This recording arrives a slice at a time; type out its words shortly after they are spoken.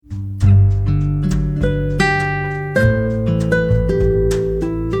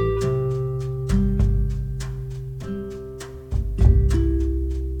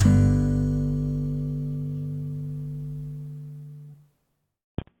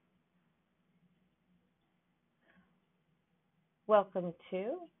Welcome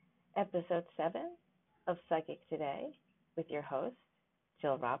to episode 7 of Psychic Today with your host,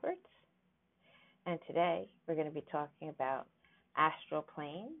 Jill Roberts. And today we're going to be talking about astral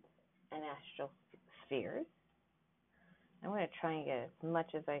planes and astral spheres. I'm going to try and get as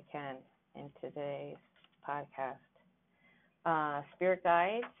much as I can in today's podcast. Spirit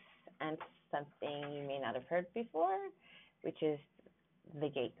guides and something you may not have heard before, which is the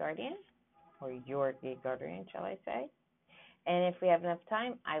Gate Guardian, or your Gate Guardian, shall I say. And if we have enough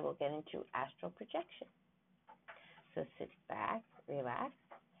time, I will get into astral projection. So sit back, relax,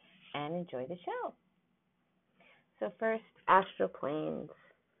 and enjoy the show. So first, astral planes.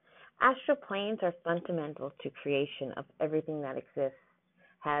 Astral planes are fundamental to creation of everything that exists,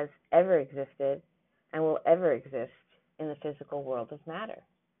 has ever existed, and will ever exist in the physical world of matter.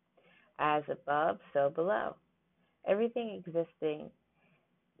 As above, so below. Everything existing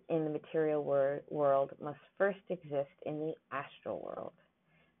in the material world must first exist in the astral world.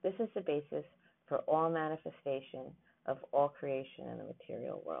 This is the basis for all manifestation of all creation in the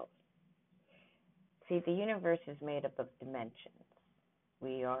material world. See, the universe is made up of dimensions.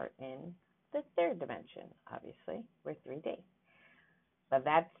 We are in the third dimension, obviously. We're 3D. But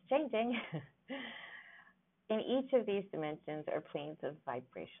that's changing. In each of these dimensions are planes of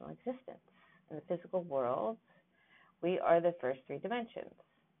vibrational existence. In the physical world, we are the first 3 dimensions.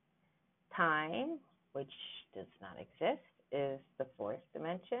 Time, which does not exist, is the 4th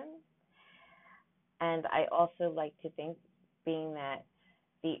dimension. And I also like to think, being that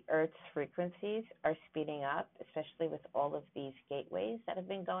the Earth's frequencies are speeding up, especially with all of these gateways that have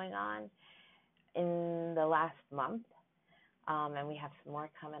been going on in the last month, and we have some more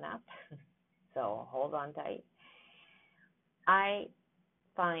coming up, so hold on tight. I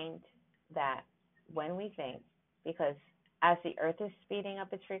find that when we think, because as the Earth is speeding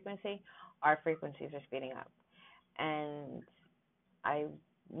up its frequency, our frequencies are speeding up. And I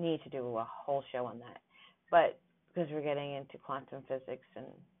need to do a whole show on that. But because we're getting into quantum physics and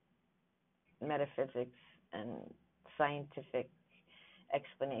metaphysics and scientific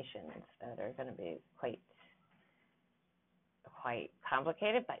explanations that are going to be quite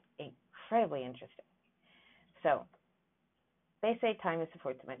complicated, but incredibly interesting. So, they say time is the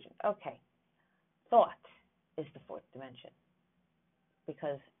 4th dimension. Okay. Thought is the 4th dimension,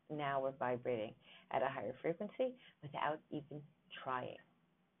 because now we're vibrating at a higher frequency without even trying.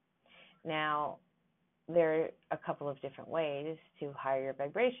 Now, there are a couple of different ways to higher your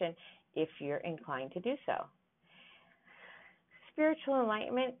vibration if you're inclined to do so. Spiritual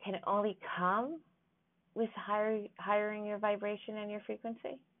enlightenment can only come with hiring your vibration and your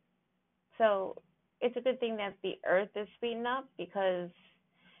frequency. So it's a good thing that the Earth is speeding up, because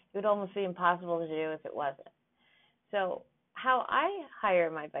it would almost be impossible to do if it wasn't. So how I hire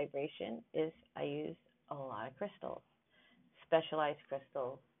my vibration is I use a lot of crystals, specialized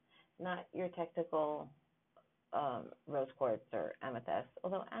crystals, not your technical rose quartz or amethyst,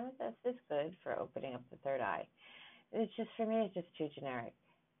 although amethyst is good for opening up the third eye. It's just, for me, it's just too generic.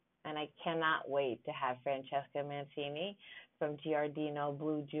 And I cannot wait to have Francesca Mancini from Giardino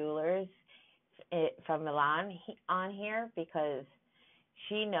Blue Jewelers from Milan on here, because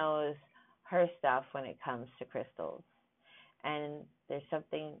she knows her stuff when it comes to crystals. And there's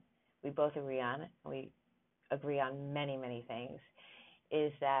something we both agree on, we agree on many, many things,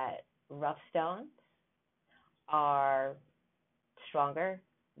 is that rough stones are stronger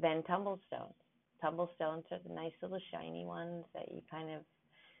than tumble stones. Tumble stones are the nice little shiny ones that you kind of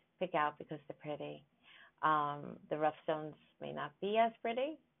pick out because they're pretty. The rough stones may not be as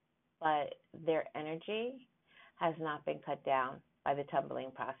pretty, but their energy has not been cut down by the tumbling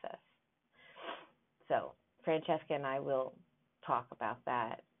process. So Francesca and I will talk about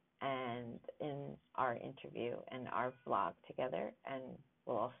that and in our interview and our vlog together, and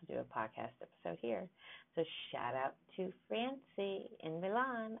we'll also do a podcast episode here. So shout out to Francie in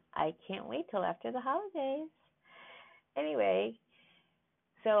Milan. I can't wait till after the holidays. Anyway,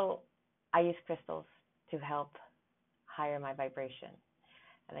 so I use crystals to help higher my vibration,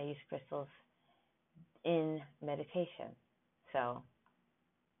 and I use crystals in meditation. So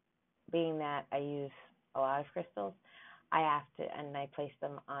being that I use a lot of crystals, I have to, and I place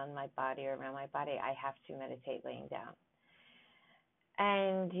them on my body or around my body, I have to meditate laying down.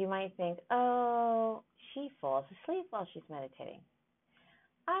 And you might think, oh, she falls asleep while she's meditating.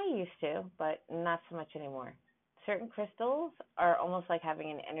 I used to, but not so much anymore. Certain crystals are almost like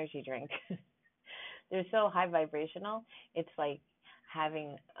having an energy drink. They're so high vibrational, it's like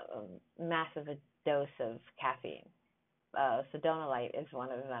having a massive dose of caffeine. Sodonolite is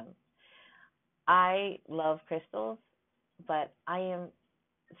one of them. I love crystals, but I am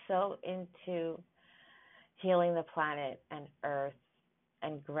so into healing the planet and earth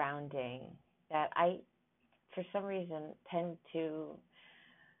and grounding that I, for some reason, tend to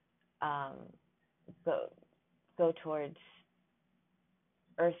um, go towards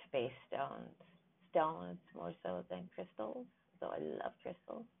earth-based stones more so than crystals. Though I love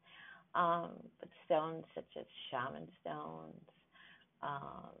crystals, but stones such as shaman stones,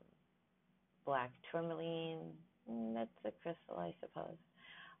 um, black tourmaline, that's a crystal, I suppose.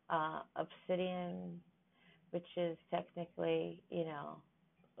 Obsidian, which is technically,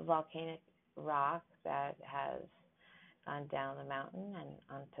 a volcanic rock that has gone down the mountain and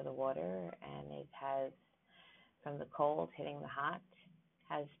onto the water, and it has, from the cold hitting the hot,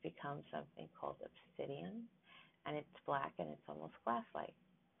 has become something called obsidian, and it's black and it's almost glass-like.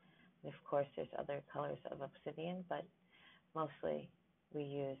 And of course, there's other colors of obsidian, but mostly we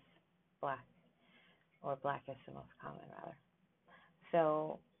use black, or black is the most common, rather.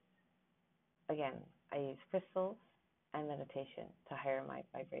 So, again, I use crystals and meditation to higher my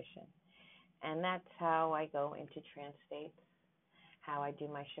vibration. And that's how I go into trance states, how I do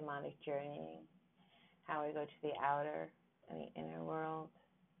my shamanic journeying, how I go to the outer and the inner world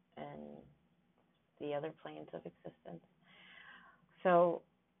and the other planes of existence. So,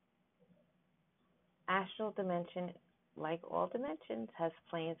 astral dimension, like all dimensions, has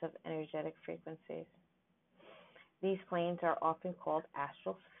planes of energetic frequencies. These planes are often called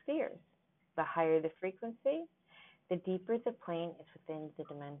astral spheres. The higher the frequency, the deeper the plane is within the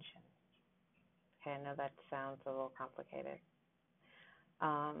dimension. Okay, I know that sounds a little complicated.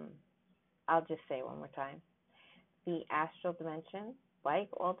 I'll just say it one more time. The astral dimension, like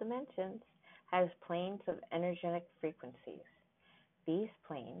all dimensions, has planes of energetic frequencies. These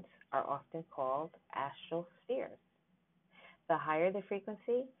planes are often called astral spheres. The higher the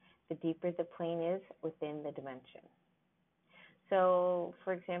frequency, the deeper the plane is within the dimension. So,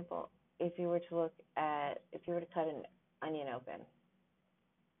 for example, if you were to cut an onion open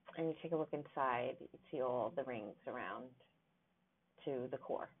and you take a look inside, you see all the rings around to the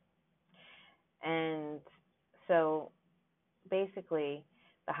core. And so basically,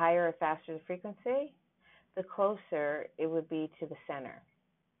 the higher or faster the frequency, the closer it would be to the center,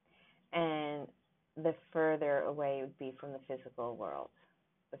 and the further away it would be from the physical world,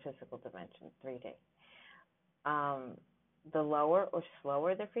 the physical dimension, 3D. The lower or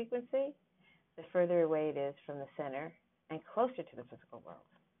slower the frequency, the further away it is from the center and closer to the physical world.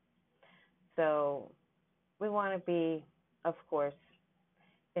 So we want to be, of course,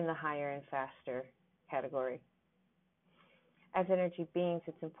 in the higher and faster category. As energy beings,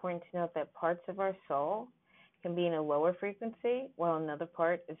 it's important to note that parts of our soul can be in a lower frequency while another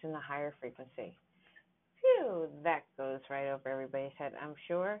part is in a higher frequency. Phew, that goes right over everybody's head, I'm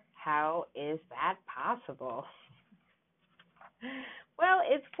sure. How is that possible? Well,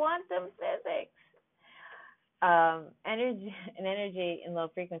 it's quantum physics. Energy in low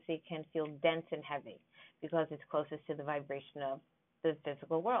frequency can feel dense and heavy because it's closest to the vibration of the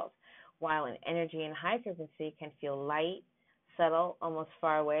physical world, while an energy in high frequency can feel light, subtle, almost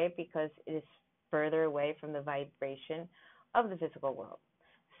far away because it is further away from the vibration of the physical world.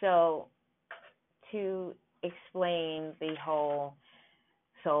 So, to explain the whole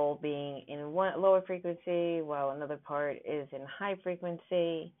soul being in one lower frequency while another part is in high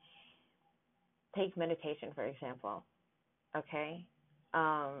frequency, take meditation, for example. Okay?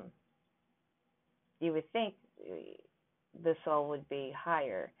 You would think the soul would be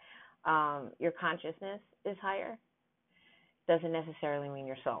higher. Your consciousness is higher. Doesn't necessarily mean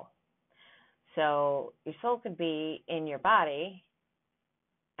your soul. So your soul could be in your body,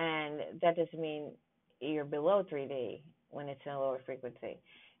 and that doesn't mean you're below 3D when it's in a lower frequency.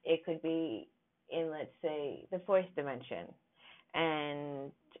 It could be in, let's say, the fourth dimension,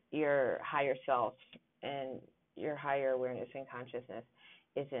 and your higher self and your higher awareness and consciousness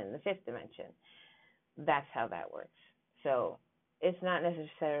is in the fifth dimension. That's how that works. So it's not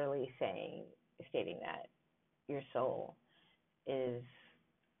necessarily stating that your soul is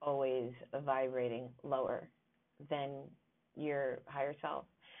always vibrating lower than your higher self,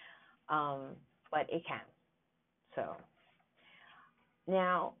 but it can. So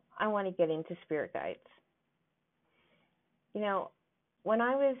now I want to get into spirit guides. When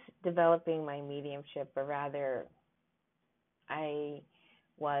I was developing my mediumship, or rather, I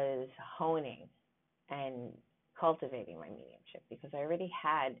was honing and cultivating my mediumship because I already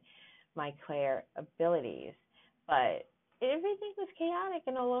had my clair abilities, but everything was chaotic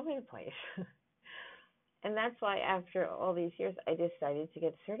and all over the place. And that's why after all these years, I decided to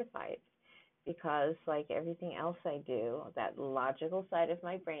get certified because, like everything else I do, that logical side of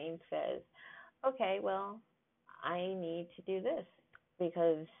my brain says, okay, well, I need to do this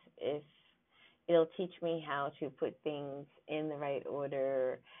because if it'll teach me how to put things in the right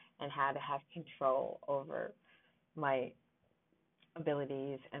order and how to have control over my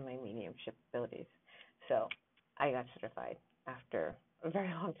abilities and my mediumship abilities. So I got certified after a very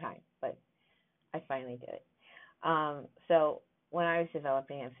long time, but I finally did it. So when I was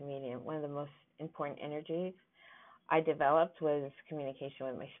developing as a medium, one of the most important energies I developed was communication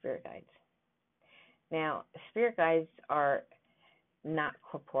with my spirit guides. Now, spirit guides are not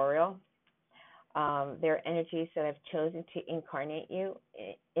corporeal. They're energies that have chosen to incarnate you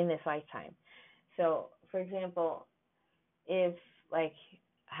in this lifetime. So, for example, if like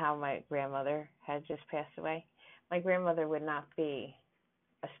how my grandmother had just passed away, my grandmother would not be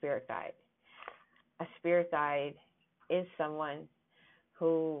a spirit guide. A spirit guide is someone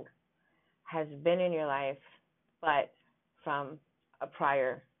who has been in your life, but from a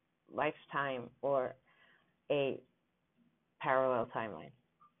prior lifetime or a parallel timeline.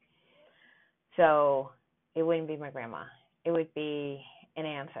 So it wouldn't be my grandma. It would be an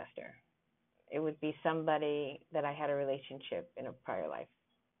ancestor. It would be somebody that I had a relationship in a prior life.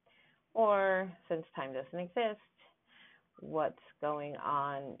 Or since time doesn't exist, what's going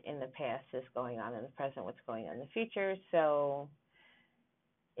on in the past is going on in the present, what's going on in the future. So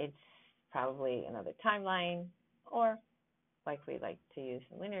it's probably another timeline, or like we like to use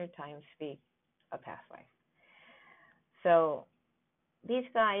in linear time speak, a past life. So these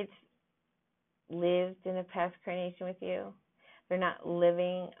guides lived in a past incarnation with you. They're not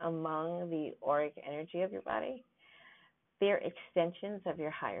living among the auric energy of your body. They're extensions of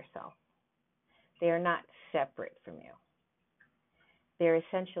your higher self. They are not separate from you. They're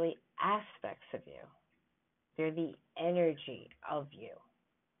essentially aspects of you. They're the energy of you.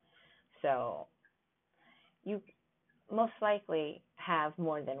 So you most likely have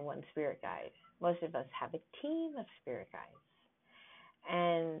more than one spirit guide. Most of us have a team of spirit guides.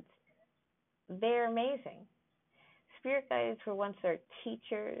 And they're amazing. Spirit guides were once our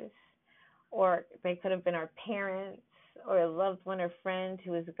teachers, or they could have been our parents, or a loved one or friend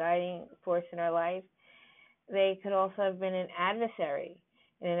who was a guiding force in our life. They could also have been an adversary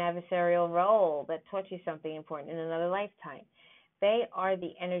in an adversarial role that taught you something important in another lifetime. They are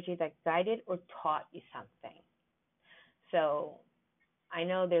the energy that guided or taught you something. So I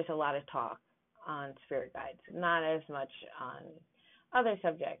know there's a lot of talk on spirit guides, not as much on other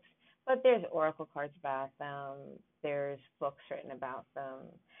subjects, but there's oracle cards about them, there's books written about them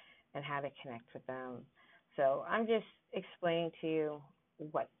and how to connect with them. So I'm just explaining to you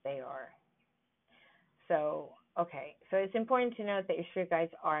what they are. So, okay, so it's important to note that your spirit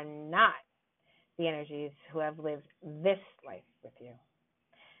guides are not the energies who have lived this life with you.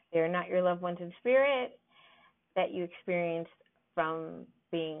 They are not your loved ones in spirit that you experienced from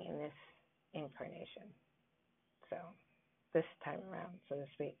being in this incarnation. So, this time around, so to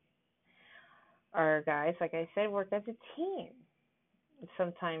speak. Our guides, like I said, work as a team.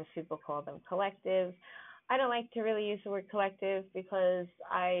 Sometimes people call them collectives. I don't like to really use the word collective because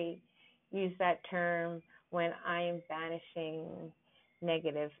I use that term when I am banishing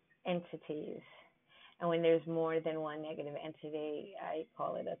negative entities. And when there's more than one negative entity, I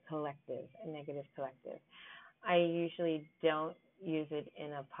call it a collective, a negative collective. I usually don't use it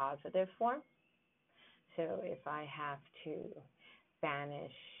in a positive form. So if I have to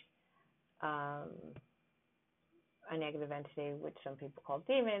banish a negative entity, which some people call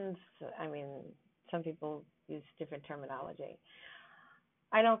demons, I mean, some people use different terminology.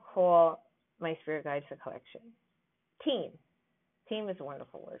 I don't call my spirit guides a collection. Team. Team is a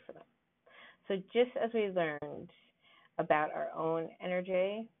wonderful word for them. So just as we learned about our own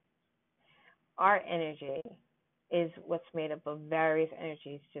energy, our energy is what's made up of various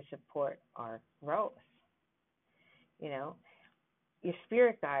energies to support our growth. You know, your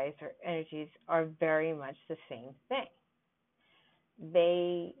spirit guides or energies are very much the same thing.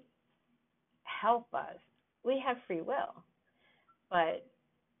 They help us. We have free will, but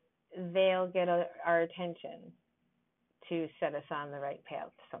they'll get our attention to set us on the right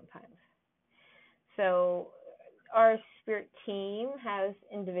path sometimes. So our spirit team has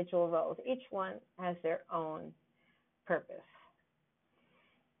individual roles. Each one has their own purpose.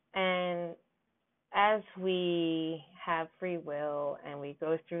 And as we have free will and we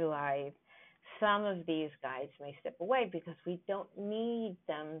go through life, some of these guides may step away because we don't need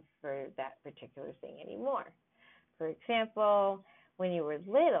them for that particular thing anymore. For example, when you were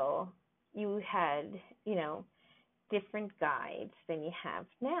little, you had, different guides than you have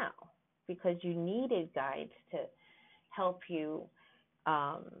now because you needed guides to help you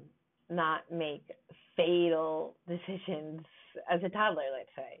not make fatal decisions as a toddler, let's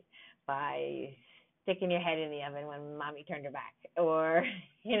say, by sticking your head in the oven when mommy turned her back, or,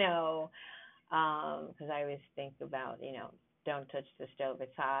 about, don't touch the stove,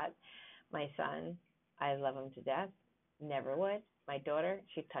 it's hot. My son, I love him to death, never would. My daughter,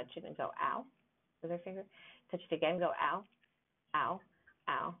 she'd touch it and go, ow, with her finger. Touch it again, go, ow, ow,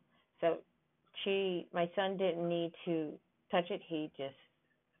 ow. So my son didn't need to touch it. He just,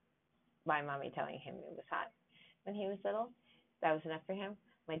 by mommy telling him it was hot when he was little, that was enough for him.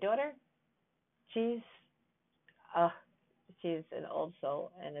 My daughter, she's, uh, she's an old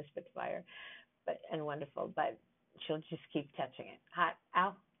soul and a spitfire, and wonderful, but she'll just keep touching it. Hot,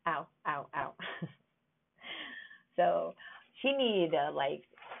 ow, ow, ow, ow. So she needed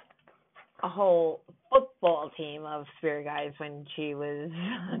a whole football team of spirit guides when she was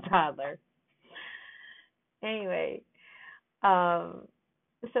a toddler. Anyway, um,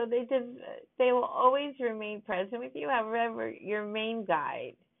 so they will always remain present with you. However, your main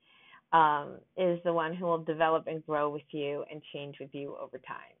guide is the one who will develop and grow with you and change with you over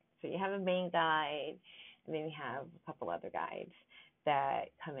time. So you have a main guide, and then you have a couple other guides that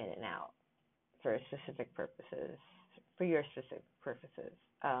come in and out for specific purposes, for your specific purposes.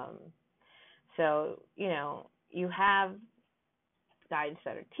 So, you have guides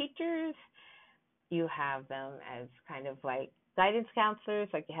that are teachers. You have them as kind of like guidance counselors,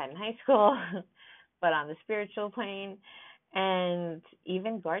 like you had in high school, but on the spiritual plane, and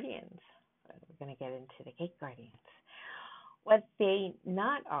even guardians. We're going to get into the gate guardians. What they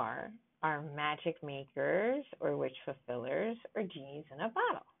not are magic makers or wish fulfillers or genies in a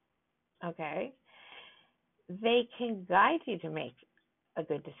bottle. Okay? They can guide you to make a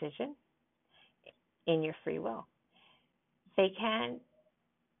good decision in your free will. They can,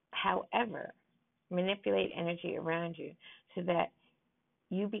 however, manipulate energy around you so that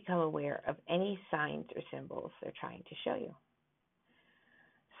you become aware of any signs or symbols they're trying to show you.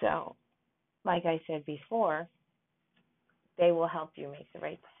 So, like I said before, they will help you make the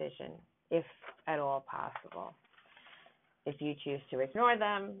right decision if at all possible. If you choose to ignore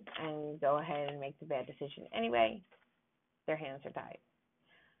them and go ahead and make the bad decision anyway, their hands are tied.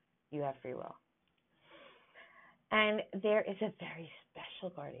 You have free will. And there is a very special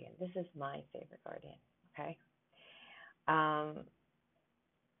guardian. This is my favorite guardian, okay?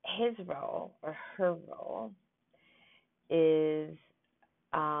 His role or her role is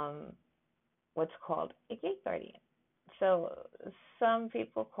what's called a gate guardian. So some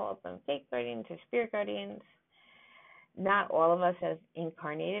people call them gate guardians or spirit guardians. Not all of us have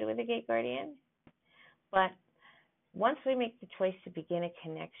incarnated with a gate guardian, but once we make the choice to begin a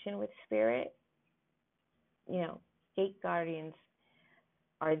connection with spirit, gate guardians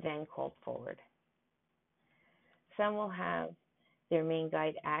are then called forward. Some will have their main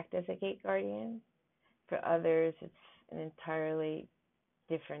guide act as a gate guardian. For others, it's an entirely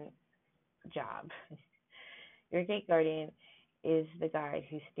different job. Your gate guardian is the guide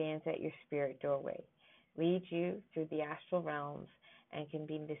who stands at your spirit doorway, leads you through the astral realms, and can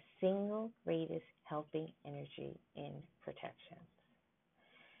be the single greatest helping energy in protection.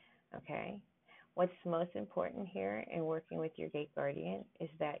 Okay? What's most important here in working with your gate guardian is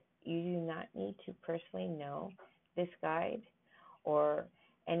that you do not need to personally know this guide or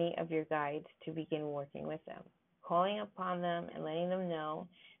any of your guides to begin working with them. Calling upon them and letting them know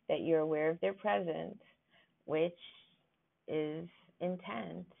that you're aware of their presence, which is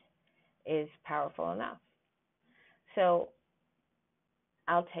intent, is powerful enough. So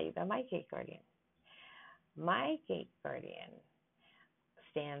I'll tell you about my gate guardian. My gate guardian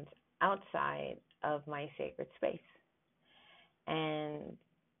stands outside of my sacred space. And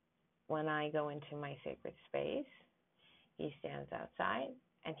when I go into my sacred space, he stands outside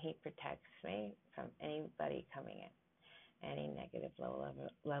and he protects me from anybody coming in, any negative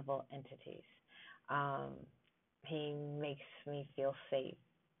level entities. He makes me feel safe.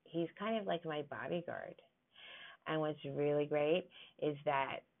 He's kind of like my bodyguard. And what's really great is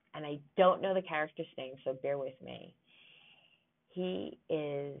that, and I don't know the character's name, so bear with me. He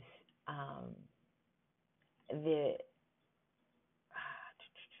is how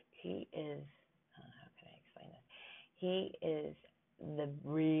can I explain this? He is the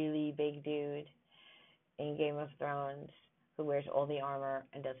really big dude in Game of Thrones who wears all the armor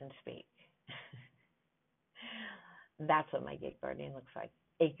and doesn't speak. That's what my gate guardian looks like.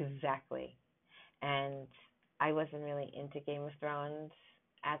 Exactly. And I wasn't really into Game of Thrones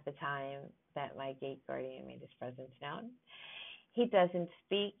at the time that my gate guardian made his presence known. He doesn't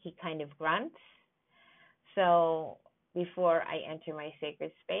speak. He kind of grunts. So before I enter my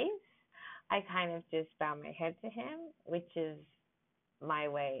sacred space, I kind of just bow my head to him, which is my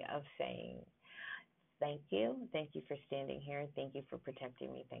way of saying thank you. Thank you for standing here. Thank you for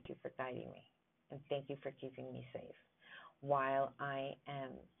protecting me. Thank you for guiding me. And thank you for keeping me safe while I am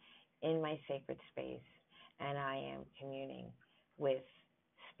in my sacred space and I am communing with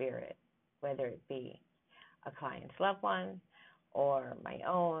spirit, whether it be a client's loved one or my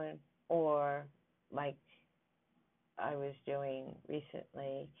own, or like I was doing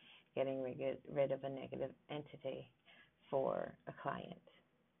recently, getting rid of a negative entity for a client,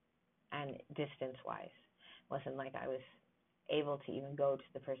 and distance wise. It wasn't like I was able to even go to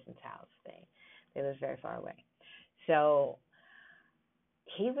the person's house. They was very far away. So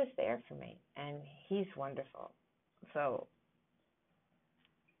he was there for me, and he's wonderful. So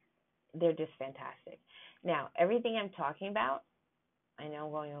they're just fantastic. Now, everything I'm talking about, I know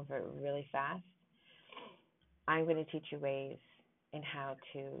I'm going over it really fast. I'm going to teach you ways in how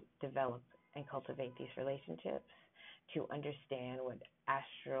to develop and cultivate these relationships, to understand what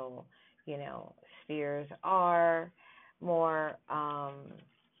astral, spheres are more.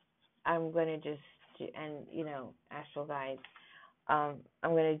 I'm going to just do, and, astral guides. I'm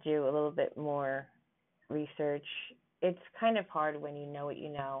going to do a little bit more research. It's kind of hard when you know what you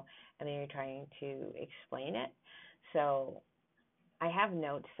know and then you're trying to explain it. So I have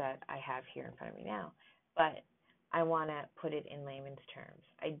notes that I have here in front of me now, but I want to put it in layman's terms.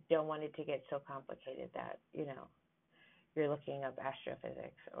 I don't want it to get so complicated that, you're looking up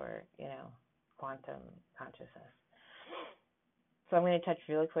astrophysics or, quantum consciousness. So I'm going to touch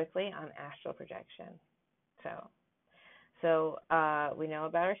really quickly on astral projection. So we know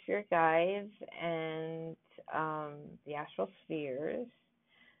about our spirit guides and the astral spheres.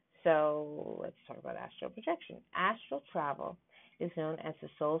 So let's talk about astral projection. Astral travel is known as the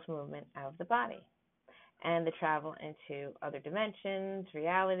soul's movement out of the body and the travel into other dimensions,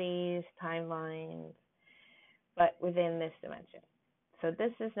 realities, timelines, but within this dimension. So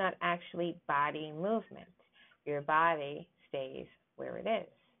this is not actually body movement. Your body stays where it is,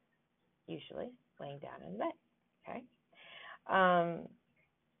 usually laying down in bed. Okay.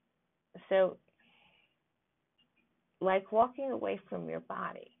 So, like walking away from your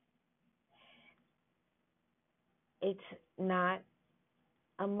body, it's not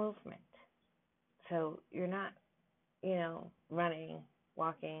a movement. So you're not, running,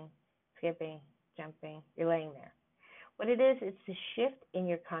 walking, skipping, jumping. You're laying there. What it is, it's a shift in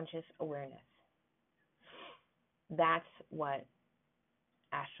your conscious awareness. That's what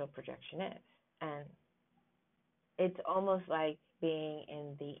astral projection is. And it's almost like being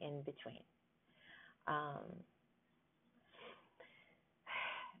in the in-between.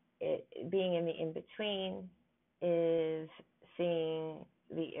 Being in the in-between is seeing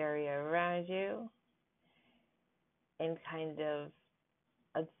the area around you in kind of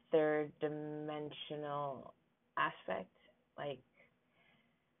a third dimensional aspect. Like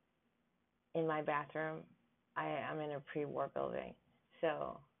in my bathroom, I'm in a pre-war building,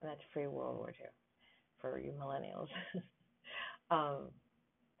 so that's pre-World War II for you millennials.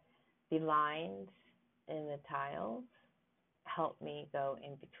 The lines in the tiles help me go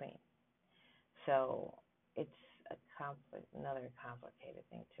in between. So it's another complicated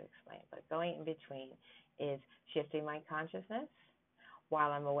thing to explain. But going in between is shifting my consciousness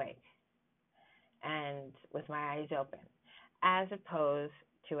while I'm awake and with my eyes open, as opposed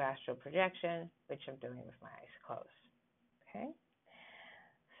to astral projection, which I'm doing with my eyes closed. Okay?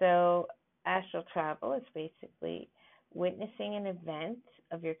 So astral travel is basically witnessing an event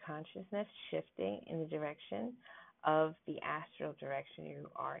of your consciousness shifting in the direction of the astral direction you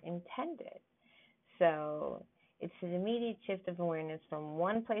are intended. So it's an immediate shift of awareness from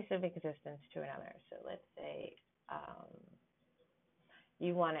one place of existence to another. So let's say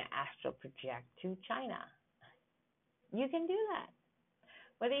you want to astral project to China. You can do that.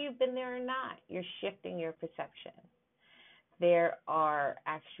 Whether you've been there or not, you're shifting your perception. There are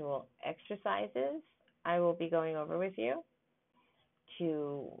actual exercises I will be going over with you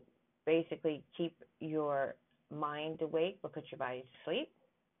to basically keep your mind awake but put your body to sleep,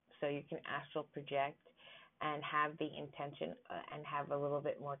 so you can astral project and have the intention and have a little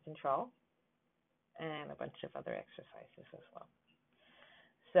bit more control, and a bunch of other exercises as well.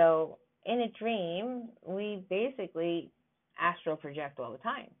 So in a dream, we basically astral project all the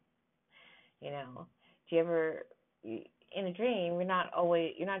time. Do you ever, in a dream, you're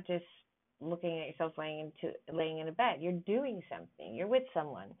not just looking at yourself laying in a bed. You're doing something. You're with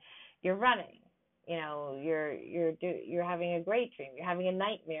someone. You're running. You're having a great dream. You're having a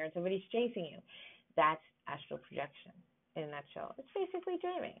nightmare and somebody's chasing you. That's astral projection in a nutshell. It's basically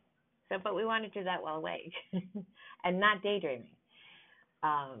dreaming. So, but we want to do that while awake and not daydreaming.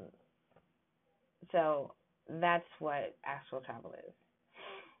 So that's what astral travel is.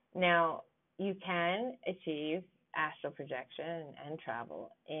 Now, you can achieve astral projection and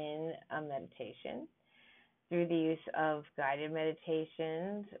travel in a meditation through the use of guided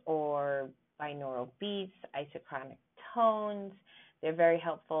meditations or binaural beats, isochronic tones. They're very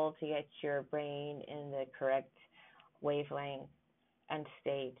helpful to get your brain in the correct wavelength and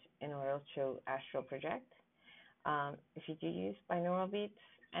state in order to astral project. If you do use binaural beats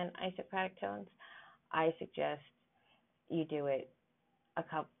and isochronic tones, I suggest you do it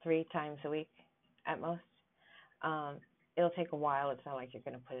 3 times a week at most. Um, it'll take a while. It's not like you're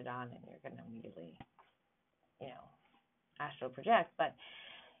going to put it on and you're going to immediately, astral project, but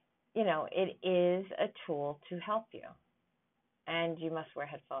it is a tool to help you. And you must wear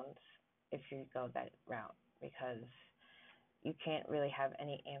headphones if you go that route because you can't really have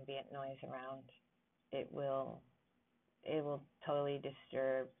any ambient noise around. It will totally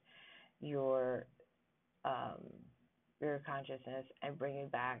disturb your consciousness and bring you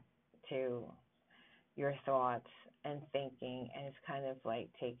back to your thoughts and thinking, and it's kind of like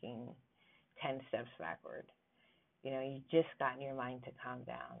taking 10 steps backward. You just gotten your mind to calm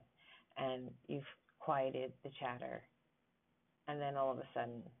down and you've quieted the chatter, and then all of a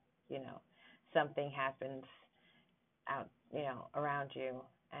sudden, something happens out, around you,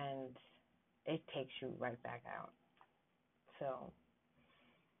 and it takes you right back out. So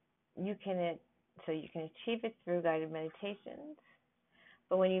you can achieve it through guided meditations.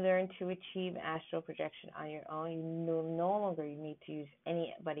 But when you learn to achieve astral projection on your own, you no longer need to use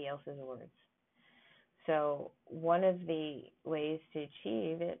anybody else's words. So one of the ways to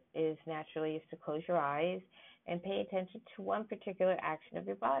achieve it is to close your eyes and pay attention to one particular action of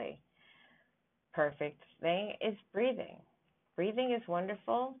your body. Perfect thing is breathing. Breathing is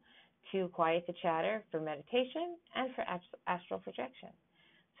wonderful to quiet the chatter for meditation and for astral projection.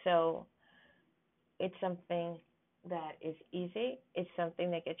 So it's something that is easy. It's something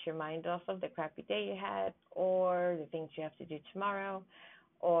that gets your mind off of the crappy day you had or the things you have to do tomorrow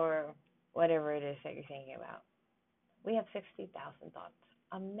or whatever it is that you're thinking about. We have 60,000 thoughts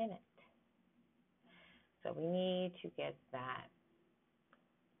a minute. So we need to get that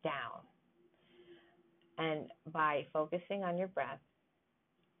down. And by focusing on your breath,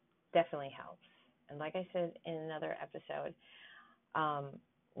 definitely helps. And like I said in another episode,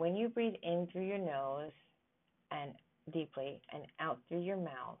 when you breathe in through your nose and deeply and out through your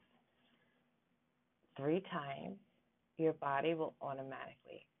mouth 3 times, your body will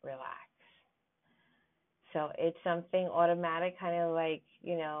automatically relax. So it's something automatic, kind of like,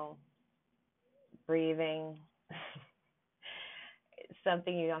 breathing. It's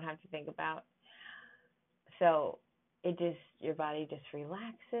something you don't have to think about. So your body just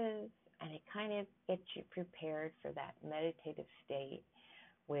relaxes, and it kind of gets you prepared for that meditative state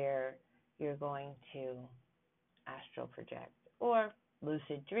where you're going to astral project or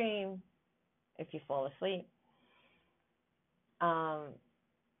lucid dream if you fall asleep.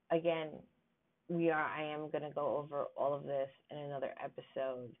 Again, I am going to go over all of this in another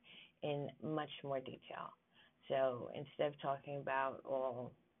episode in much more detail. So instead of talking about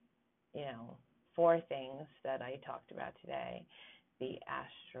all, 4 things that I talked about today, the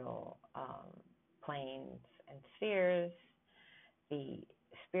astral planes and spheres, the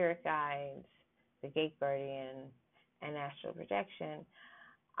spirit guides, the gate guardian, and astral projection,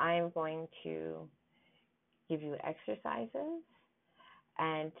 I am going to give you exercises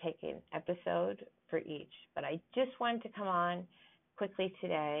and take an episode for each. But I just wanted to come on quickly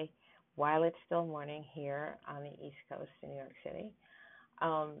today while it's still morning here on the East Coast in New York City,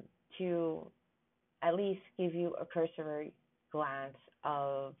 to at least give you a cursory glance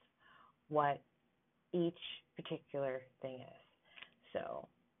of what each particular thing is. So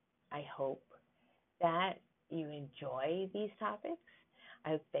I hope that you enjoy these topics. I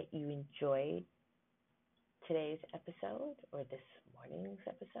hope that you enjoyed today's episode or this morning's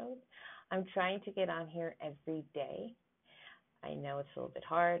episode. I'm trying to get on here every day. I know it's a little bit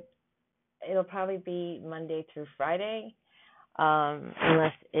hard. It'll probably be Monday through Friday,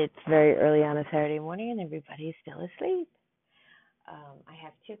 unless it's very early on a Saturday morning and everybody's still asleep. I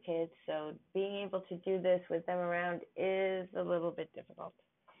have 2 kids, so being able to do this with them around is a little bit difficult.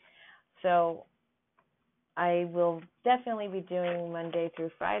 So I will definitely be doing Monday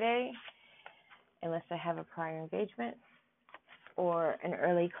through Friday, unless I have a prior engagement or an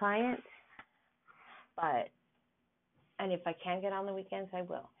early client. And if I can get on the weekends, I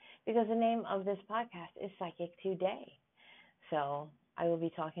will. Because the name of this podcast is Psychic Today. So I will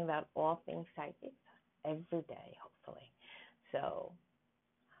be talking about all things psychic every day, hopefully. So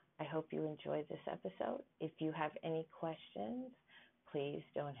I hope you enjoyed this episode. If you have any questions, please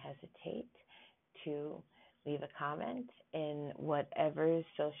don't hesitate to leave a comment in whatever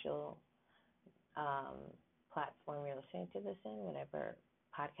social platform you're listening to this in, whatever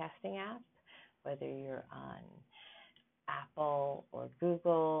podcasting app, whether you're on Apple or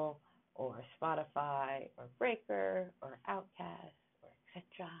Google or Spotify or Breaker or Outcast or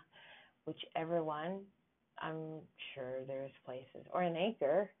etc. Whichever one, I'm sure there's places, or an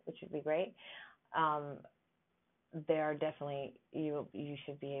Anchor, which would be great. Um, there are definitely you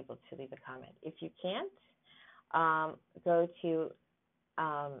should be able to leave a comment. If you can't, go to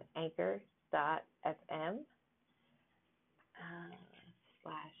anchor.fm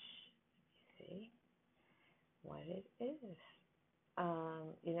slash, let me see what it is.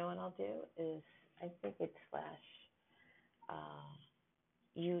 You know what I'll do is, I think it's slash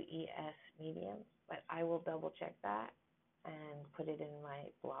UES Medium, but I will double check that and put it in my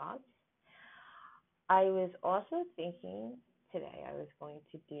blog. I was also thinking today I was going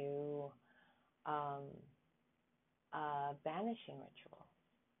to do um, a banishing ritual,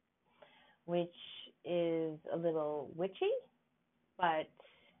 which is a little witchy, but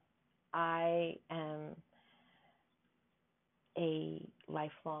I am a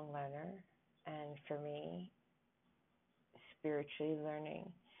lifelong learner, and for me, spiritually learning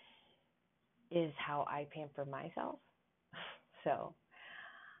is how I pamper myself. So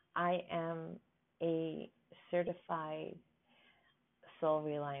I am a certified soul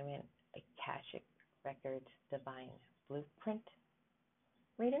realignment Akashic Records Divine Blueprint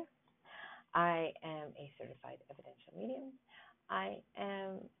reader. I am a certified evidential medium. I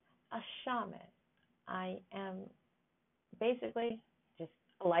am a shaman. I am basically just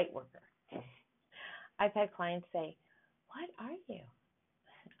a light worker. I've had clients say, "What are you?"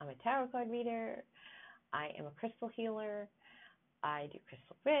 I'm a tarot card reader. I am a crystal healer. I do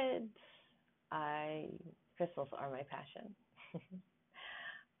crystal grids. Crystals are my passion.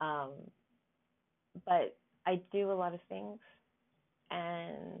 um, but I do a lot of things,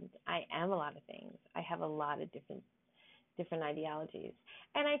 and I am a lot of things. I have a lot of different ideologies,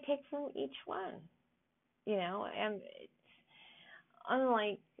 and I take from each one. And it's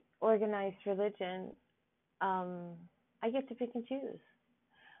unlike organized religion. I get to pick and choose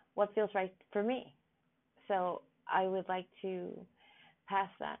what feels right for me. So I would like to pass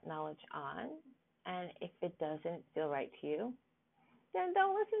that knowledge on, and if it doesn't feel right to you, then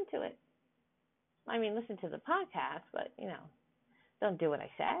don't listen to it. I mean, listen to the podcast, but don't do what I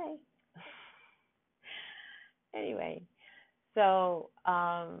say. Anyway, so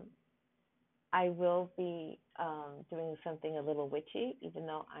I will be doing something a little witchy, even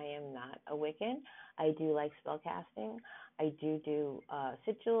though I am not a Wiccan. I do like spell casting. I do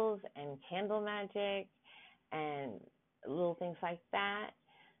sigils and candle magic and little things like that.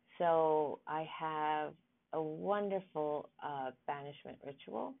 So I have a wonderful banishment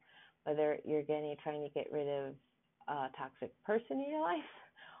ritual, whether you're trying to get rid of a toxic person in your life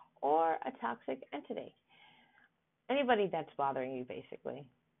or a toxic entity. Anybody that's bothering you, basically.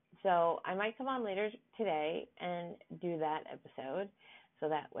 So I might come on later today and do that episode, so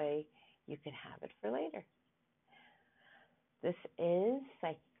that way you can have it for later. This is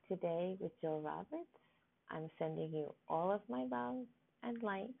Psychic Today with Jill Roberts. I'm sending you all of my love and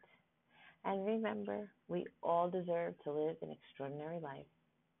light. And remember, we all deserve to live an extraordinary life.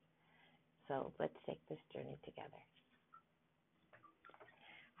 So let's take this journey together.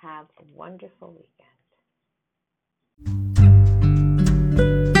 Have a wonderful weekend.